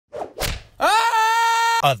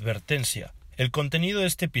Advertencia. El contenido de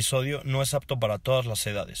este episodio no es apto para todas las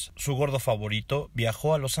edades. Su gordo favorito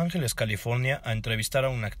viajó a Los Ángeles, California, a entrevistar a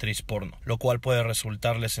una actriz porno, lo cual puede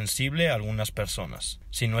resultarle sensible a algunas personas.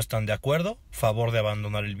 Si no están de acuerdo, favor de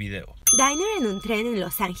abandonar el video. Diner en un tren en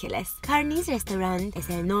Los Ángeles. Carney's Restaurant es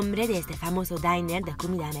el nombre de este famoso diner de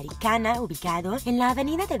comida americana ubicado en la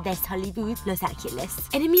avenida de West Hollywood, Los Ángeles.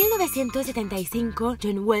 En 1975,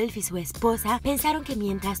 John Wolfe y su esposa pensaron que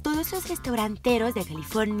mientras todos los restauranteros de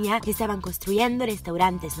California estaban construyendo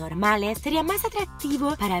restaurantes normales, sería más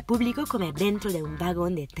atractivo para el público comer dentro de un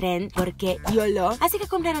vagón de tren porque YOLO. Así que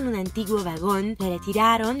compraron un antiguo vagón, le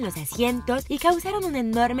retiraron los asientos y causaron un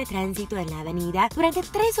enorme tránsito en la avenida durante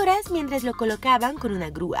 3 horas mientras lo colocaban con una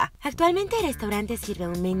grúa. Actualmente el restaurante sirve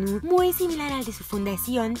un menú muy similar al de su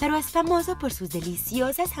fundación, pero es famoso por sus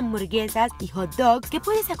deliciosas hamburguesas y hot dogs que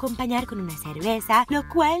puedes acompañar con una cerveza, lo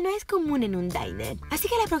cual no es común en un diner. Así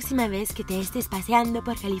que la próxima vez que te estés paseando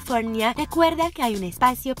por California, recuerda que hay un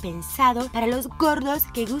espacio pensado para los gordos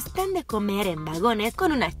que gustan de comer en vagones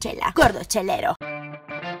con una chela. Gordo chelero.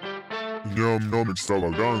 ñam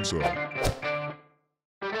extravaganza.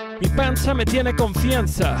 Mi panza me tiene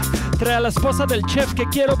confianza. Trae a la esposa del chef que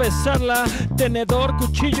quiero besarla. Tenedor,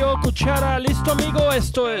 cuchillo, cuchara. ¿Listo, amigo?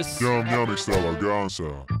 Esto es ñam extravaganza.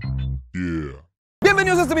 Yeah.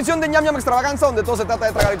 Bienvenidos a esta emisión de ñam extravaganza, donde todo se trata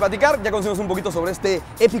de tragar y platicar. Ya conocimos un poquito sobre este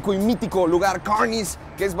épico y mítico lugar, Carney's,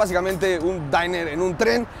 que es básicamente un diner en un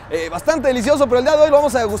tren. Bastante delicioso, pero el día de hoy lo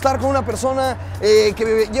vamos a degustar con una persona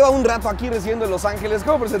que lleva un rato aquí residiendo en Los Ángeles.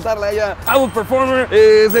 ¿Cómo presentarla a ella? Adult performer,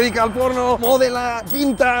 se dedica al porno, modela,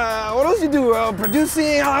 pinta. What else you do?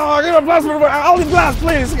 Producing. Give a blast for all the blast,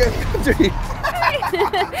 please.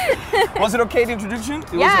 Was it okay to introduce you?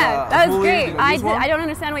 Yeah, that was great. I don't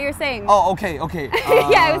understand what you're saying. Oh, okay.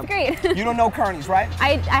 Yeah, it was great. You don't know Carney's, right?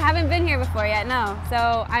 I haven't been here before yet, no.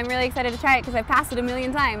 So I'm really excited to try it because I've passed it a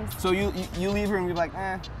million times. So you leave here and be like,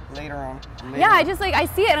 later on. Yeah, I just I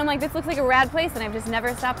see it and I'm like, this looks like a rad place and I've just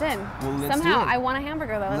never stopped in. Well, let's Somehow, do it. I want a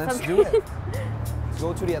hamburger though. Let's do it. Let's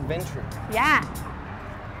go to the adventure. Yeah.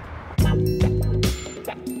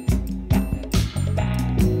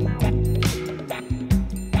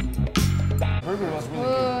 Burger was really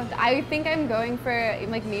good. I think I'm going for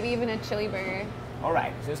maybe even a chili burger. All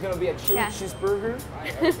right, so it's gonna be a chili cheeseburger.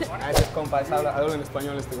 Ese es compa, hablo en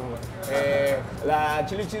español este compa. La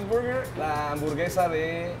chili cheeseburger, la hamburguesa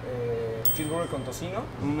de cheeseburger con tocino,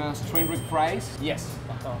 unas train wreck fries. Yes.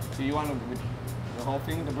 So you want the whole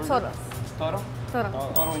thing, the burger? Todos. Toro? Toro.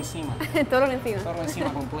 Toro encima. Toro encima. Toro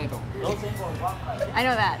encima completo. I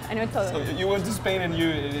know that. I know todo. So you went to Spain and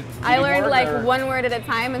I learned one word at a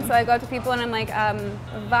time, and so I go up to people and I'm like,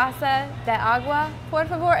 "Vasa de agua, por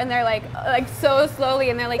favor," and they're like so slowly,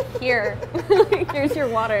 and they're like, "Here, here's your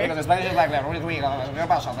water." Because Spanish is like, ¿qué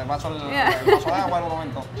pasa? Te paso el vaso de agua en un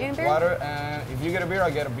momento. Water, and if you get a beer, I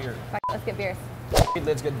get a beer. Let's get beers.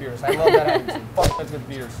 Let's get beers. I love that attitude. Fuck, let's get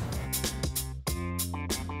beers.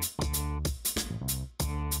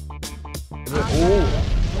 Ooh.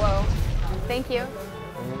 Whoa. Thank you.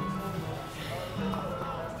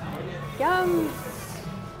 Yum.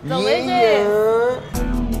 Delicious. Yeah.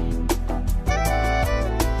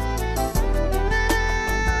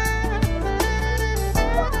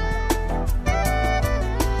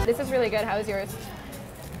 This is really good. How is yours?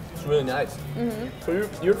 It's really nice. So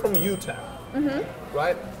you're from Utah,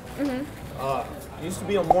 right? You used to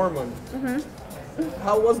be a Mormon.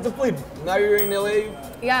 How was the flip? Now you're in LA.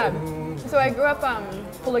 Yeah. So I grew up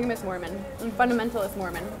polygamous Mormon, fundamentalist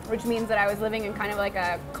Mormon, which means that I was living in kind of like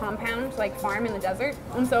a compound, like farm in the desert.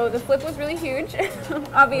 And so the flip was really huge,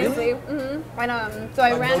 obviously. Really? And so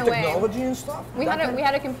I ran no away. Technology and stuff. We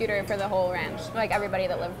had a computer for the whole ranch, like everybody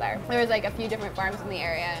that lived there. There was like a few different farms in the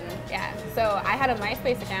area, and yeah. So I had a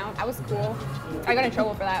MySpace account. That was cool. I got in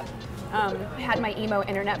trouble for that. I had my emo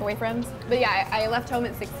internet boyfriends. But yeah, I left home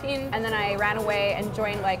at 16 and then I ran away and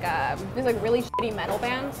joined this really shitty metal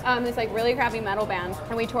band. This really crappy metal band.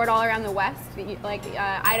 And we toured all around the West,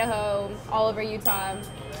 Idaho, all over Utah,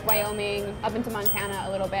 Wyoming, up into Montana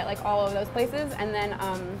a little bit, all of those places. And then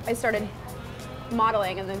I started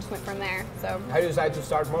modeling and then just went from there. So how did you decide to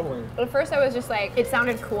start modeling? At first I was just it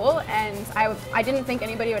sounded cool and I didn't think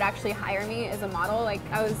anybody would actually hire me as a model. I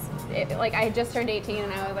had just turned 18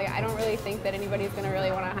 and I was like, I don't really think that anybody's gonna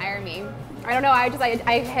really want to hire me. I don't know, I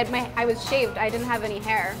was shaved, I didn't have any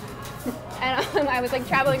hair. And I was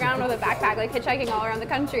traveling around with a backpack, hitchhiking all around the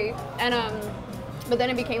country. And But then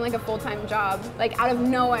it became like a full-time job. Like out of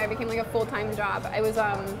nowhere, it became like a full-time job. It was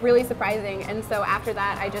really surprising. And so after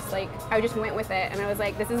that, I just went with it, and I was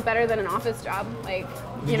like, this is better than an office job. Like,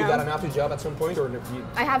 Did you got an office job at some point, or did you?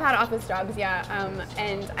 I have had office jobs, yeah.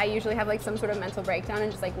 And I usually have like some sort of mental breakdown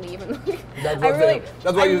and just like leave. And That's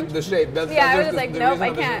why you the shape. That's I was just just like, the nope, reason I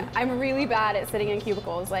of the can't. shape. I'm really bad at sitting in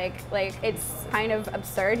cubicles. Like it's kind of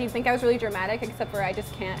absurd. You'd think I was really dramatic, except for I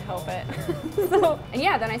just can't help it. And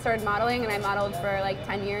yeah, then I started modeling, and I modeled for like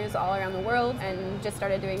 10 years all around the world, and just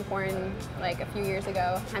started doing porn like a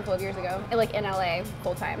handful of years ago, like in LA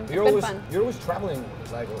full time. It's been fun. You're always traveling.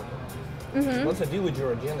 Like, what's the deal with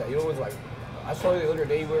your agenda? You're always like, I saw you the other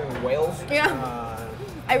day you were in Wales. Yeah.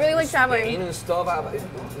 I really like traveling. Spain and stuff.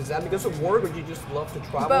 Is that because of work, or do you just love to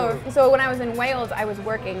travel? Both. So when I was in Wales, I was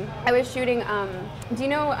working. I was shooting. Do you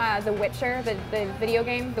know The Witcher, the video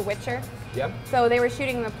game, The Witcher? Yep. So they were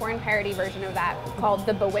shooting the porn parody version of that called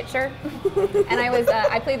The Bewitcher, and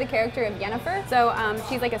I played the character of Yennefer. So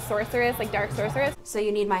she's like a sorceress, like dark sorceress. So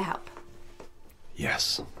you need my help.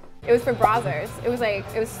 Yes. It was for browsers.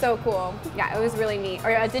 It was so cool. Yeah, it was really neat.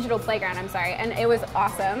 Or a digital playground, I'm sorry. And it was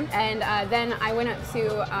awesome. And then I went up to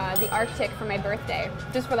the Arctic for my birthday,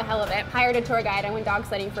 just for the hell of it. Hired a tour guide. I went dog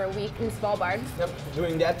sledding for a week in Svalbard. Yep.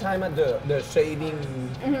 During that time at the shaving,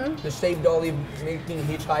 the shave dolly making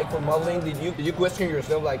hitchhike for modeling, did you question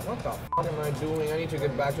yourself like, what the f am I doing? I need to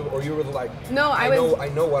get back to, or you were like, no, I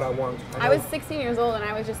know what I want. I was 16 years old, and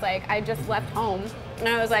I was just like, I just left home. And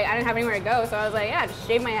I was like, I didn't have anywhere to go, so I was like, yeah, just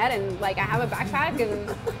shave my head, and like I have a backpack,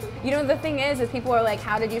 and you know, the thing is people are like,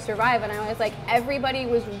 how did you survive? And I was like, everybody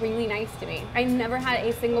was really nice to me. I never had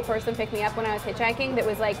a single person pick me up when I was hitchhiking that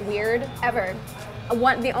was like weird, ever.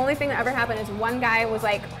 The only thing that ever happened is one guy was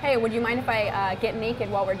like, hey, would you mind if I get naked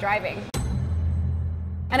while we're driving?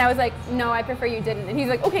 And I was like, no, I prefer you didn't. And he's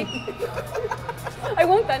like, okay, I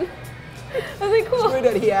won't then. I was like, cool. It's weird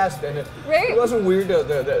that he asked, and right? It wasn't weird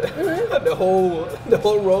the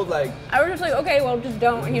whole road, like. I was just like, okay, well, just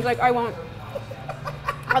don't. And he's like, I won't.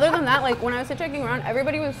 Other than that, like when I was hitchhiking around,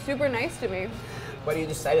 everybody was super nice to me. Why you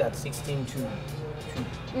decided at 16 to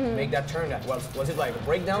make that turn? Was it like a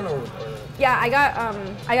breakdown or? Yeah, I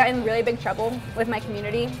got in really big trouble with my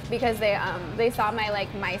community because they saw my like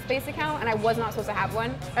MySpace account, and I was not supposed to have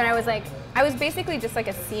one. And I was basically just like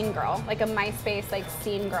a scene girl, like a MySpace like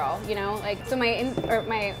scene girl, you know? Like so my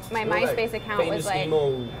MySpace like account was like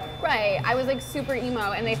emo. Right. I was like super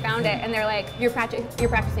emo, and they found it, and they're like, you're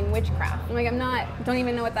practicing witchcraft. I'm like, I'm not. Don't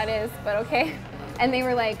even know what that is, but okay. And they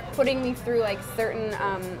were like putting me through like certain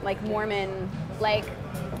like Mormon, like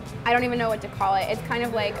I don't even know what to call it. It's kind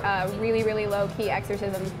of like really, really low-key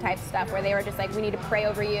exorcism type stuff where they were just like, we need to pray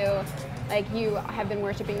over you, like you have been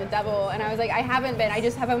worshiping the devil. And I was like, I haven't been. I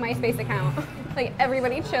just have a MySpace account. Like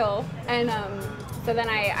everybody chill. And so then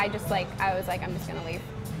I was like, I'm just gonna leave.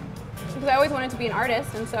 Because I always wanted to be an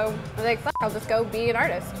artist, and so I was like, fuck, I'll just go be an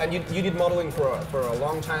artist. And you did modeling for a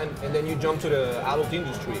long time, and then you jumped to the adult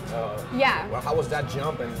industry. Yeah. Well, how was that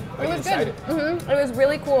jump, and it was good. It was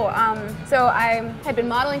really cool. So I had been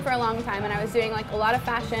modeling for a long time, and I was doing like a lot of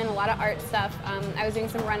fashion, a lot of art stuff. I was doing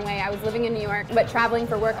some runway. I was living in New York, but traveling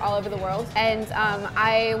for work all over the world. And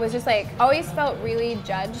I was just like, always felt really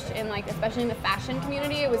judged in like, especially in the fashion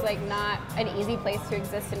community. It was like not an easy place to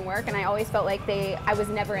exist and work, and I always felt like I was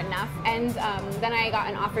never enough. And then I got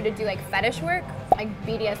an offer to do like fetish work, like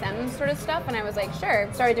BDSM sort of stuff, and I was like, sure.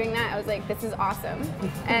 Started doing that. I was like, this is awesome,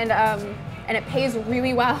 and it pays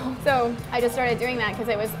really well. So I just started doing that because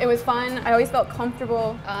it was fun. I always felt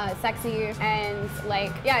comfortable, sexy, and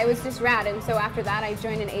like yeah, it was just rad. And so after that, I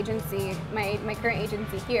joined an agency, my current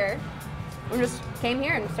agency here. And just came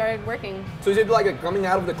here and started working. So is it like a coming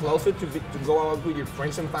out of the closet to go out with your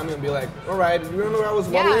friends and family and be like, all right, you remember I was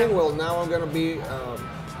modeling? Yeah. Well, now I'm gonna be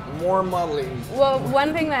more modeling. Well,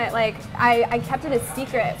 one thing that like I kept it a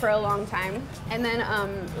secret for a long time, and then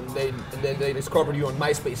and they discovered you on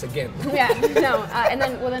MySpace again. Yeah, no, and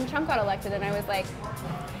then Trump got elected, and I was like,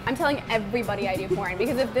 I'm telling everybody I do porn,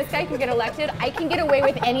 because if this guy can get elected, I can get away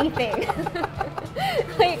with anything.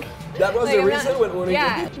 Like. That was the reason when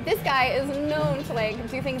yeah, this guy is known to like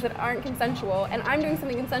do things that aren't consensual, and I'm doing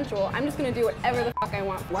something consensual. I'm just gonna do whatever the fuck I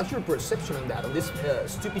want. What's your perception on that? On this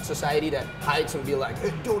stupid society that hides and be like,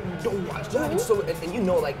 hey, don't watch that. It's so, and you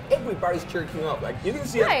know, like everybody's jerking up. Like you can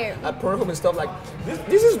see at Pornhub and stuff. Like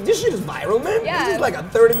this shit is viral, man. Yeah. This is like a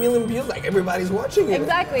 30 million views. Like everybody's watching it.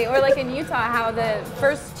 Exactly. Or like in Utah, how the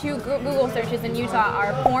first 2 Google searches in Utah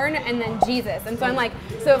are porn and then Jesus. And so I'm like,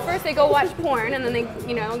 so first they go watch porn, and then they,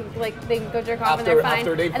 you know, like they go jerk off and they're fine.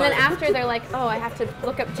 And then after they're like, oh, I have to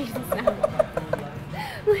look up Jesus now.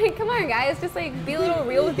 Like, come on, guys, just like be a little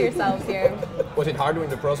real with yourselves here. Was it hard during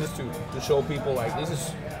the process to show people like this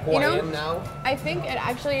is who I am now? I think it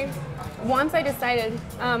actually, once I decided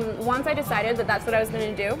that that's what I was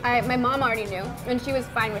going to do, my mom already knew, and she was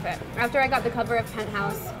fine with it. After I got the cover of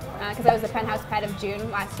Penthouse, because I was the Penthouse Pet of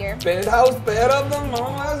June last year. Penthouse Pet of the month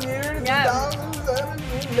last year, Yeah.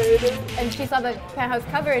 2017, baby. And she saw the Penthouse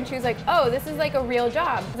cover and she was like, oh, this is like a real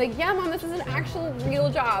job. I was like, yeah, Mom, this is an actual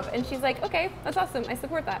real job. And she's like, okay, that's awesome. I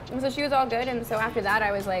support that. And so she was all good. And so after that,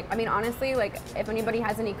 I was like, I mean, honestly, like if anybody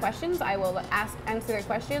has any questions, I will answer their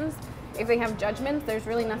questions. If they have judgments, there's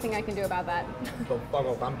really nothing I can do about that. So fuck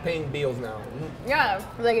off, I'm paying bills now. Yeah,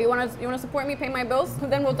 like you wanna support me, pay my bills,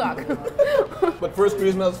 then we'll talk. But first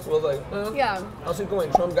Christmas was like, yeah. how's it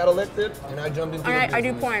going? Trump got elected, and I jumped into the business. I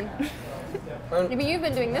do porn. But you've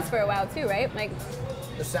been doing this for a while too, right? Like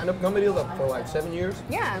the stand-up comedy for like 7 years.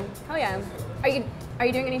 Yeah, hell yeah. Are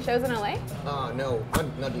you doing any shows in LA? No,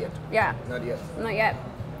 not yet. Yeah. Not yet. Not yet.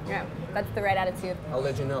 Yeah, that's the right attitude. I'll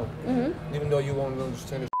let you know. Even though you won't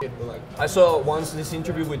understand the shit, but like I saw once this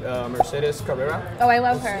interview with Mercedes Carrera. Oh, I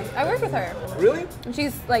love her. I worked with her. Really?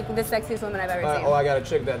 She's like the sexiest woman I've ever seen. Oh, I gotta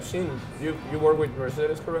check that scene. You work with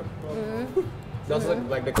Mercedes Carrera? That's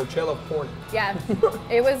like the Coachella of porn. Yeah,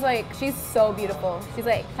 it was like, she's so beautiful. She's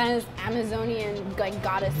like kind of this Amazonian like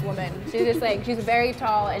goddess woman. She's just like, she's very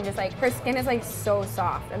tall and just like, her skin is like so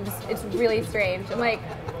soft. It's really strange. And like,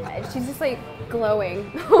 she's just like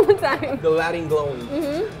glowing all the time. The Latin glowing.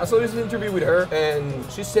 I saw this interview with her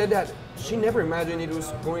and she said that she never imagined it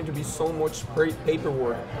was going to be so much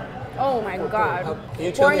paperwork. Oh my God. Can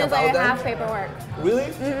you tell me Porn is about like that? half paperwork.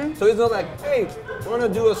 Really? So it's not like, hey, we're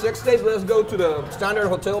gonna do a sex tape, let's go to the standard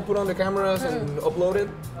hotel, put on the cameras and upload it?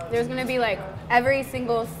 There's gonna be like every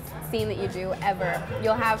single scene that you do ever,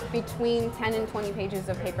 you'll have between 10 and 20 pages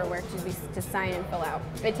of paperwork to sign and fill out.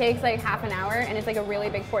 It takes like half an hour and it's like a really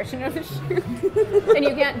big portion of the shoot. And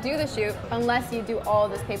you can't do the shoot unless you do all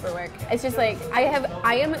this paperwork. It's just like,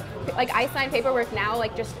 I sign paperwork now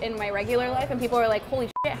like just in my regular life and people are like, holy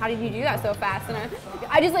shit, how did you do that so fast? And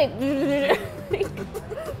I just like,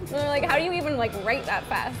 and they're like, how do you even like write that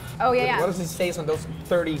fast? Oh yeah, yeah. What does it say on those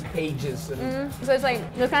 30 pages? So it's like,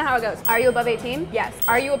 that's kind of how it goes. Are you above 18? Yes.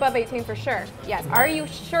 Are you above 18 for sure? Yes. Are you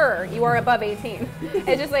sure you are above 18?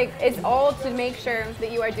 It's just like, it's all to make sure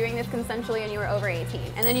that you are doing this consensually and you are over 18.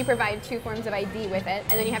 And then you provide 2 forms of ID with it.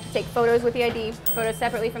 And then you have to take photos with the ID, photos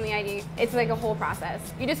separately from the ID. It's like a whole process.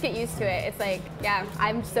 You just get used to it. It's like, yeah,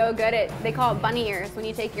 I'm so good at, they call it bunny ears, when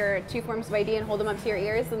you take your 2 forms of ID and hold them up to your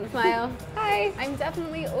ears and smile. Hi, I'm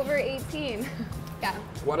definitely over 18. Yeah.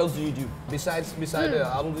 What else do you do besides the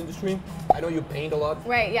adult industry? I know you paint a lot.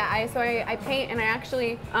 Right. Yeah. I paint, and I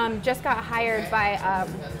actually just got hired by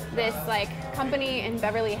this like company in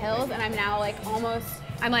Beverly Hills, and I'm now like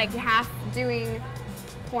I'm like half doing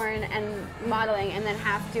porn and modeling, and then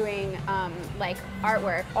half doing like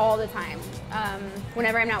artwork all the time.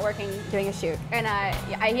 Whenever I'm not working, doing a shoot, and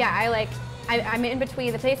I'm in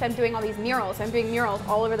between the place. I'm doing all these murals. I'm doing murals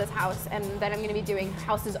all over this house, and then I'm going to be doing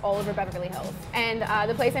houses all over Beverly Hills. And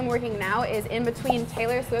the place I'm working now is in between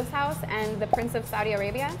Taylor Swift's house and the Prince of Saudi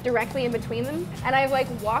Arabia, directly in between them. And I've like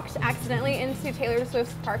walked accidentally into Taylor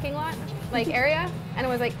Swift's parking lot, like area, and I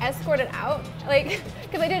was like escorted out, like,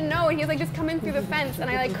 because I didn't know, and he was like, just come in through the fence, and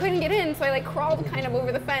I like couldn't get in, so I like crawled kind of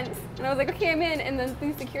over the fence, and I was like, okay, I'm in, and then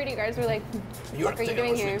these security guards were like, what are you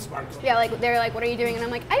doing here? Yeah, like they're like, what are you doing? And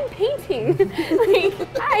I'm like, I'm painting. Like,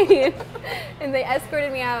 hi. And they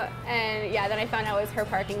escorted me out, and yeah, then I found out it was her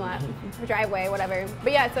parking lot, driveway, whatever.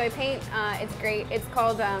 But yeah, so I paint. It's great. It's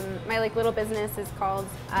called my like little business is called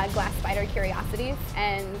Glass Spider Curiosities,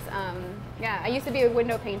 and yeah, I used to be a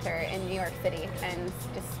window painter in New York City, and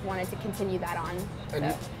just wanted to continue that on.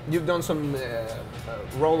 And you've done some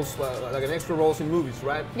roles, like an extra roles in movies,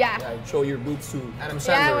 right? Yeah. Show your boobs to Adam Sandler.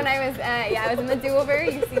 Yeah, when I was in The Do-Over,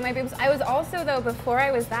 you see my boobs. I was also, though, before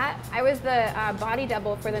I was that, I was the body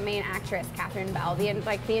double for the main actress, Catherine Bell.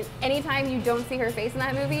 Anytime you don't see her face in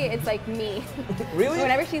that movie, it's like me. Really?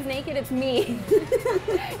 Whenever she's naked, it's me.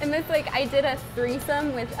 And this, like, I did a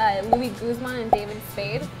threesome with Louis Guzman and David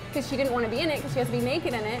Spade, because she didn't want to be in it, because she has to be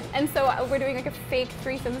naked in it. And so we're doing like a fake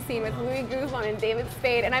threesome scene with Louis Guzman and David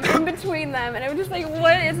Spade, and I'm in between them, and I'm just like,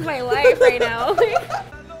 what is my life right now?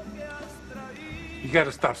 You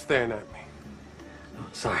gotta stop staring at me.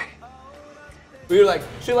 Sorry. We were like,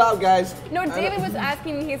 chill out, guys. No, David was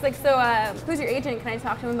asking me, he's like, so who's your agent? Can I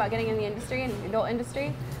talk to him about getting in the industry, in the adult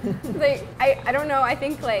industry? Like, I don't know, I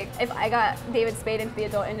think like if I got David Spade into the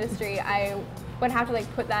adult industry, I would have to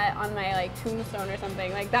like put that on my like tombstone or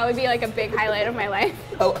something. Like that would be like a big highlight of my life.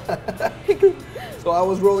 So I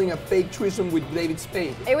was rolling a fake threesome with David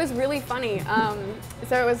Spade. It was really funny.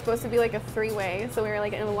 So it was supposed to be like a three-way. So we were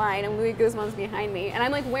like in a line and Louis Guzman's behind me. And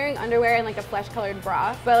I'm like wearing underwear and like a flesh-colored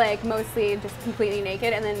bra, but like mostly just completely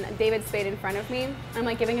naked. And then David Spade in front of me. I'm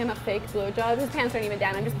like giving him a fake blowjob. His pants aren't even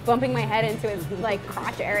down. I'm just bumping my head into his like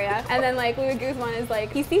crotch area. And then like Louis Guzman is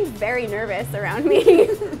like, he seems very nervous around me.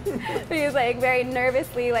 He's like very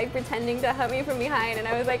nervously like pretending to hug me from behind. And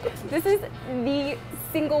I was like, this is the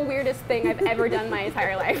single weirdest thing I've ever done my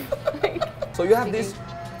entire life. Like, so you have this,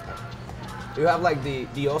 you have like the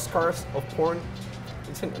Oscars of porn.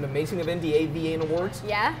 It's an amazing event, the AVN Awards.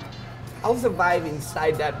 yeah. How's the vibe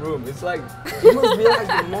inside that room? It's like, it must be like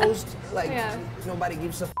the most, like, Yeah. nobody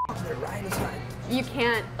gives a fuck there, right? It's like, You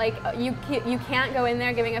can't like you can't go in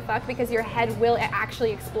there giving a fuck because your head will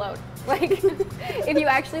actually explode. Like if you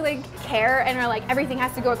actually like care and are like everything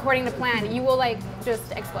has to go according to plan, you will like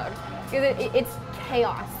just explode because it's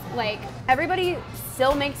chaos. Like everybody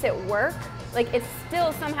still makes it work. Like it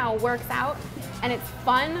still somehow works out and it's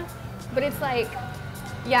fun, but it's like,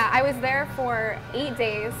 yeah, I was there for 8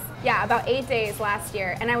 days. Yeah, about 8 days last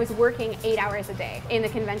year, and I was working 8 hours a day in the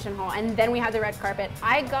convention hall, and then we had the red carpet.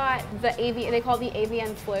 I got the they call it the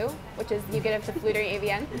AVN flu, which is you get it the flu during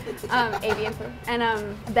AVN, AVN flu.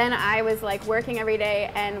 And then I was like working every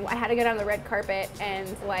day, and I had to go down the red carpet, and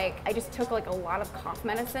like I just took like a lot of cough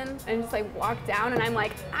medicine, and just like walked down, and I'm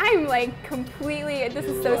like completely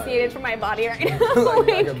disassociated from my body right now.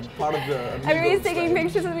 like a part of the Everybody's taking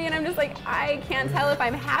pictures of me, and I'm just like, I can't tell if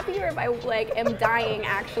I'm happy or if I like am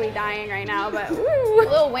actually dying right now. But woo.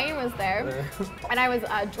 Lil Wayne was there, and I was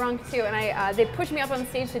drunk too, and they pushed me up on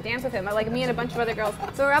stage to dance with him. Like me and a bunch of other girls.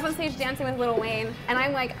 So we're up on stage dancing with Lil Wayne, and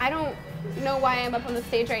I'm like, I don't know why I'm up on the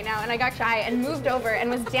stage right now, and I got shy and moved over and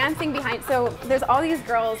was dancing behind. So there's all these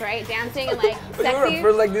girls, right, dancing and like sexy.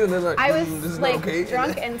 First like this, and then like, I was this is like not okay.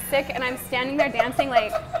 drunk and sick, and I'm standing there dancing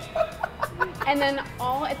like. And then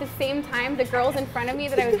all at the same time, the girls in front of me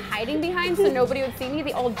that I was hiding behind so nobody would see me,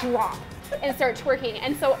 they all drop and start twerking.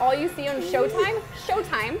 And so all you see on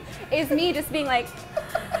Showtime is me just being like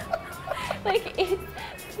it's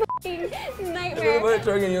fucking nightmare.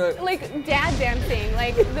 Like dad dancing,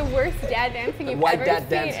 like the worst dad dancing you've ever seen.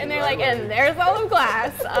 Dancing, and they're like, and there's all of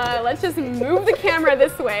class. Let's just move the camera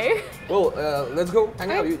this way. Well, let's go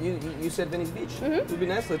hang out. You said Venice Beach. It would be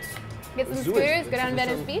nice. Let's get some scooters, go down to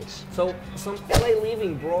Venice Beach. So some LA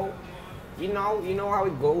living, bro. You know how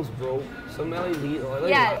it goes, bro. Some LA living.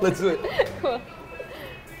 Yeah. Let's do it. Cool.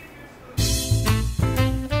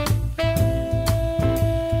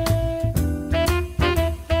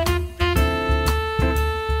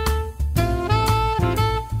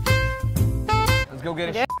 Let's go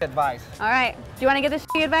get a advice. All right. Do you want to get this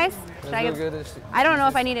advice? I don't know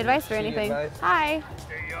if I need advice or anything. Advice. Hi.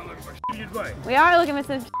 Hey, y'all looking for advice? We are looking for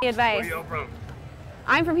some advice. Where y'all from?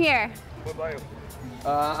 I'm from here. What about you?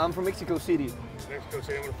 I'm from Mexico City. Mexico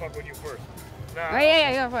City. I'm gonna fuck with you first. Now, Oh,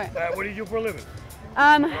 yeah, go for it. what do you do for a living?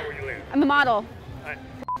 Where you live? I'm a model.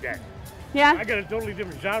 That. Yeah? I got a totally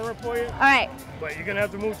different genre for you, All right. but you're gonna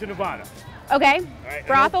have to move to Nevada. Okay. All right?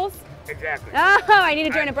 Brothels? Exactly. Oh, I need to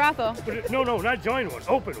join a brothel. But no, not join one.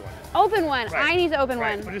 Open one. Open one. Right. I need to open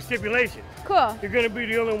Right. one. With a stipulation. Cool. You're gonna be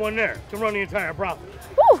the only one there to run the entire brothel.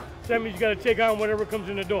 Woo. So that means you gotta take on whatever comes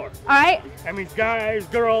in the door. All right. That means guys,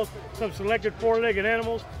 girls, some selected four-legged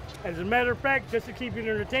animals. As a matter of fact, just to keep you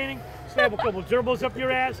entertaining, stab a couple gerbils up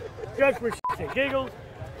your ass, just for shits and giggles.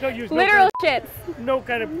 Don't use Literal shits. no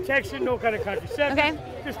kind of protection, no kind of contraception. Okay.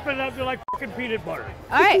 Just spit it out there like fucking peanut butter.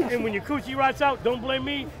 All right. And when your coochie rots out, don't blame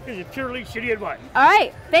me, because it's purely shitty advice. All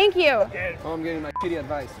right. Thank you. Yeah. Oh, I'm getting my shitty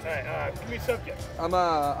advice. All right, give me a subject. I'm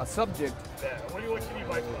a subject. What do you want shitty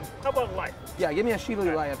advice on? How about life? Yeah, give me a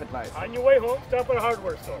shitty life advice. On your way home, stop at a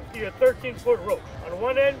hardware store. See a 13-foot rope. On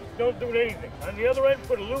one end, don't do anything. On the other end,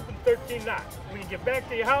 put a loop and 13 knots. When you get back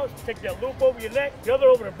to your house, take that loop over your neck, the other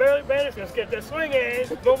over the belly band, just get that swing in,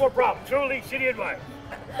 no more problem. Truly shitty advice.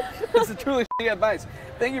 It's a truly shitty advice.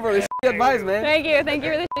 Thank you for the shitty advice, man. Thank you. Thank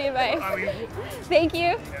you for the shitty advice. Thank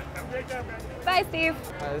you. Have a great time, man. Bye, Steve.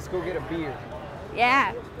 Let's go get a beer.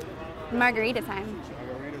 Yeah. Margarita time.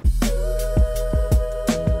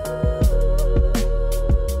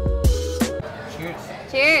 Cheers.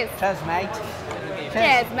 Cheers. Cheers, mate.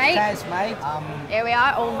 Cheers, mate. Cheers, mate. Here we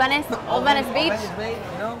are, Old Venice Beach. Venice Beach,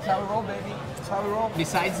 you know, that's how we roll, baby. That's how we roll.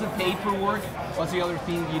 Besides the paperwork, what's the other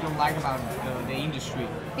thing you don't like about the industry?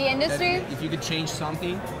 The industry? That if you could change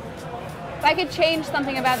something, If I could change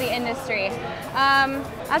something about the industry,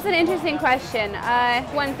 that's an interesting question.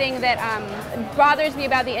 One thing that bothers me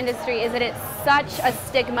about the industry is that it's such a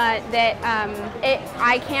stigma that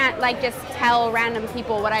I can't like just tell random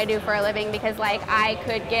people what I do for a living, because like I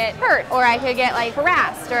could get hurt or I could get like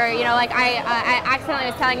harassed, or you know, like I accidentally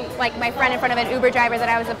was telling like my friend in front of an Uber driver that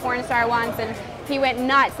I was a porn star once, and he went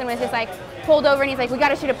nuts and was just like pulled over and he's like, we got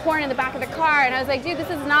to shoot a porn in the back of the car, and I was like, dude, this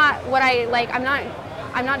is not what I like. I'm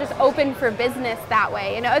not just open for business that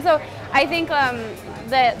way, you know. So I think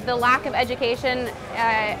the lack of education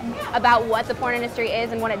about what the porn industry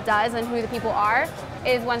is and what it does and who the people are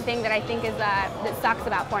is one thing that I think is that sucks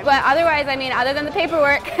about porn. But otherwise, I mean, other than the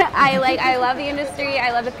paperwork, I love the industry.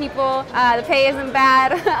 I love the people. The pay isn't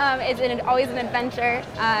bad. It's always an adventure.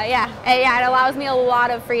 It allows me a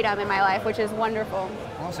lot of freedom in my life, which is wonderful.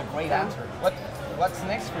 That was a great answer. What's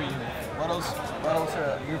next for you? What else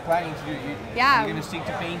are you planning to do? You're going to stick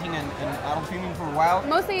to painting and adult filming for a while?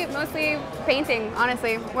 Mostly painting,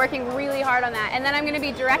 honestly. Working really hard on that. And then I'm going to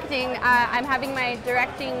be directing. I'm having my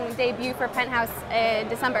directing debut for Penthouse in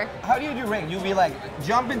December. How do you direct? You'll be like,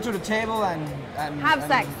 jump into the table and have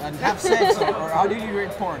sex. And have sex, or how do you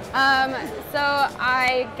direct porn? So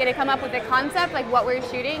I get to come up with a concept, like what we're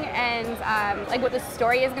shooting, and like what the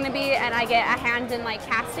story is going to be, and I get a hand in like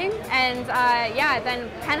casting. And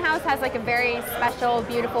then Penthouse has like a very special,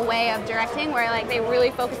 beautiful way of directing where like they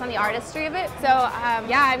really focus on the artistry of it. So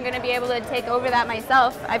I'm going to be able to take over that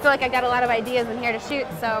myself. I feel like I got a lot of ideas in here to shoot,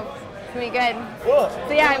 so it's going to be good. Cool.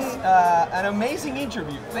 So yeah, it was an amazing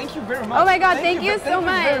interview. Thank you very much. Oh my God, thank you so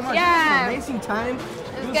much. Yeah. It was an amazing time.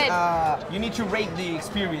 It was good. You need to rate the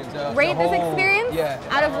experience. Rate this experience? Yeah.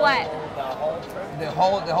 Out of what? The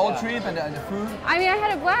whole trip and the food. I mean, I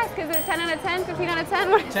had a blast because it's 10 out of 10, 15 out of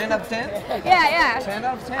 10. 10 out of 10? Yeah. 10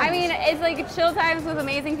 out of 10. I mean, it's like chill times with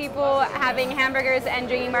amazing people, having hamburgers and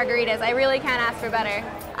drinking margaritas. I really can't ask for better.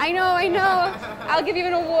 I know. I'll give you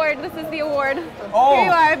an award. This is the award. Oh. Here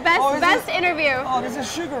you are, best interview. Oh, this is a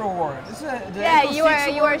sugar award. You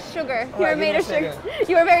are sugar. You are made of sugar.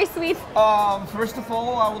 You are very sweet. First of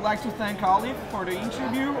all, I would like to thank Olive for the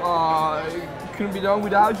interview. Couldn't be done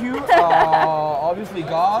without you. Obviously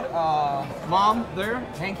God, Mom there,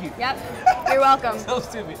 thank you. Yep, you're welcome. So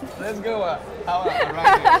stupid. Let's go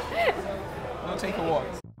right here. We'll take a walk.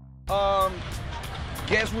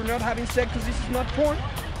 Guess we're not having sex because this is not porn.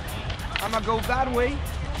 I'm gonna go that way.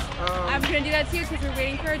 I'm gonna do that too because we're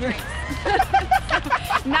waiting for our drinks.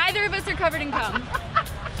 Neither of us are covered in cum.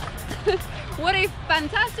 What a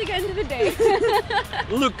fantastic end of the day.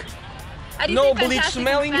 Look. No bleach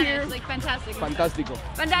smelling here. Like fantastic. Fantástico.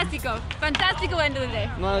 Fantástico end of the day.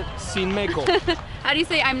 No, sin meco. How do you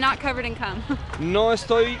say I'm not covered in cum? No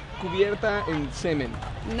estoy cubierta en semen.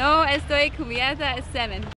 No estoy cubierta en semen.